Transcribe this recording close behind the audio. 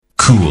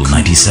Cool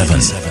 97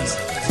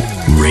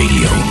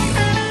 Radio.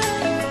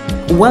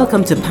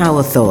 Welcome to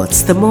Power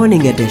Thoughts, the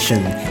morning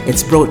edition.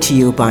 It's brought to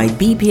you by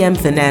BPM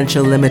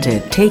Financial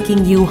Limited,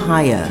 taking you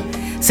higher.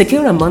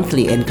 Secure a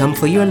monthly income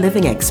for your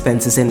living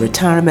expenses in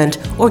retirement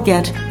or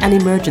get an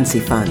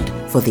emergency fund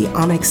for the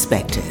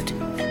unexpected.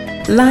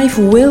 Life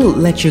will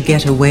let you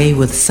get away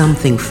with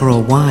something for a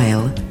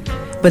while,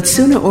 but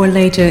sooner or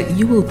later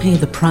you will pay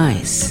the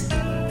price.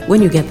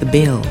 When you get the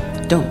bill,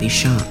 don't be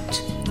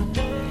shocked.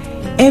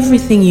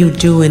 Everything you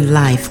do in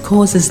life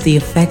causes the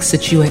effects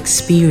that you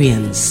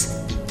experience.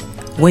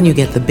 When you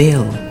get the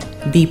bill,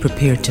 be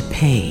prepared to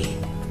pay.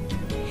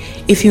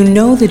 If you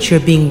know that you're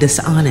being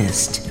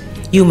dishonest,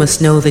 you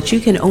must know that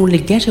you can only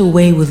get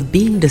away with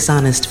being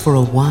dishonest for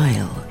a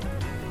while.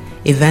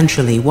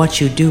 Eventually, what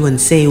you do and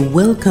say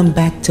will come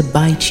back to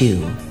bite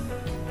you.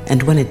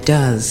 And when it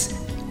does,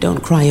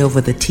 don't cry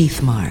over the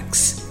teeth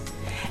marks.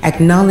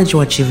 Acknowledge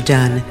what you've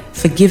done,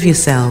 forgive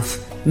yourself,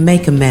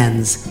 make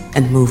amends,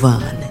 and move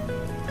on.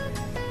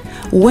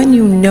 When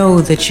you know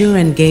that you're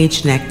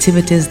engaged in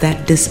activities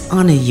that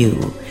dishonor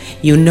you,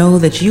 you know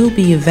that you'll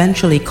be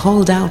eventually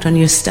called out on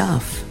your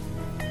stuff.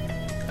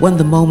 When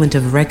the moment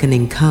of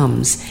reckoning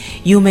comes,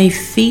 you may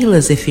feel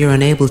as if you're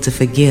unable to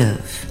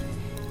forgive.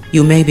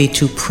 You may be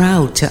too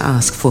proud to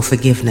ask for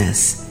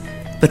forgiveness.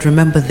 But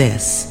remember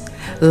this,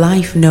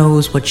 life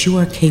knows what you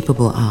are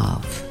capable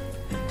of.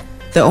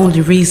 The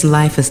only reason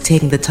life has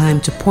taken the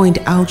time to point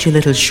out your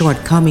little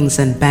shortcomings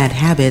and bad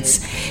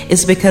habits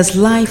is because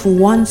life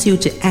wants you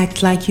to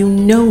act like you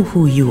know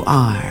who you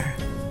are.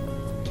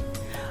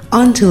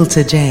 Until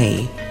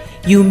today,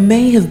 you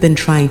may have been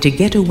trying to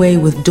get away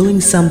with doing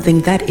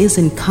something that is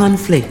in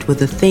conflict with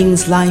the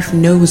things life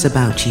knows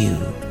about you.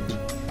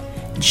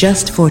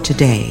 Just for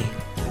today,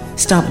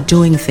 stop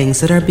doing things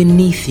that are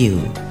beneath you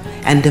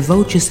and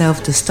devote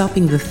yourself to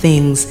stopping the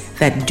things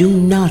that do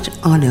not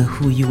honor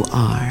who you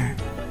are.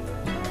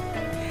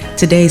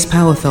 Today's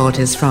Power Thought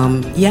is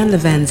from Iyanla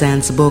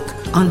Vanzant's book,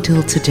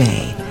 Until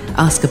Today.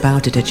 Ask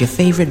about it at your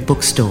favorite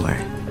bookstore.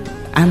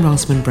 I'm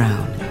Rosamond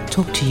Brown.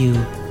 Talk to you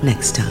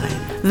next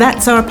time.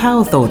 That's our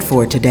Power Thought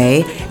for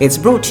today. It's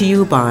brought to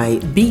you by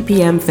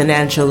BPM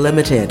Financial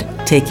Limited,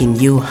 taking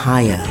you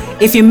higher.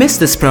 If you missed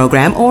this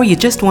program or you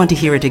just want to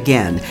hear it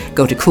again,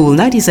 go to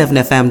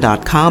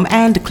cool97fm.com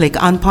and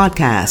click on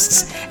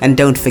podcasts. And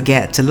don't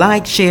forget to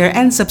like, share,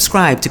 and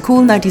subscribe to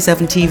Cool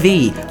 97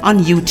 TV on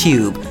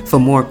YouTube for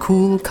more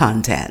cool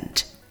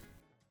content.